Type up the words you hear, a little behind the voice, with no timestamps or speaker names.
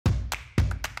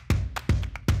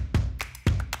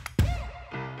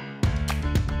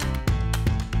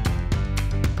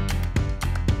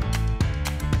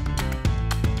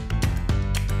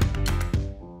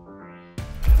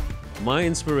My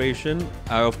inspiration,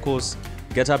 I of course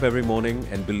get up every morning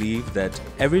and believe that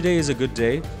every day is a good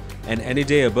day and any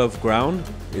day above ground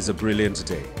is a brilliant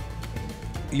day.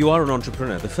 You are an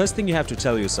entrepreneur. The first thing you have to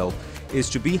tell yourself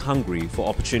is to be hungry for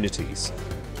opportunities.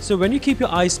 So when you keep your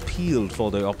eyes peeled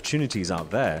for the opportunities out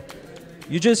there,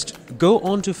 you just go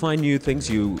on to find new things,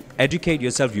 you educate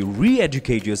yourself, you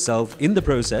re-educate yourself in the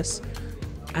process,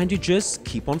 and you just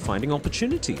keep on finding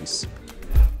opportunities.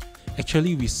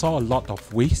 Actually, we saw a lot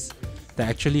of waste that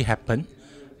actually happened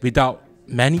without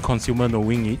many consumers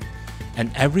knowing it. And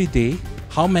every day,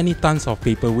 how many tons of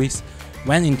paper waste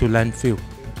went into landfill?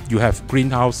 You have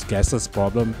greenhouse gases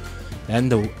problem,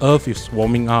 and the earth is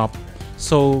warming up.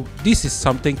 So this is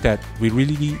something that we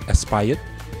really aspire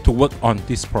to work on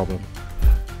this problem.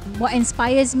 What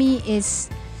inspires me is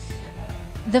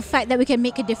the fact that we can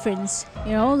make a difference.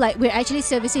 You know, like we're actually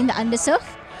servicing the underserved,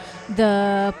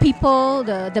 the people,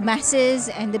 the masses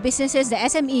and the businesses, the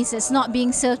SMEs that's not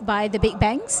being served by the big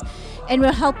banks, and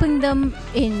we're helping them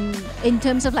in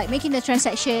terms of like making the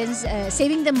transactions,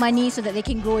 saving them money so that they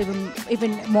can grow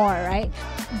even more, right?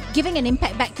 Giving an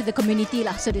impact back to the community,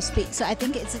 so to speak. So I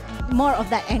think it's more of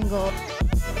that angle.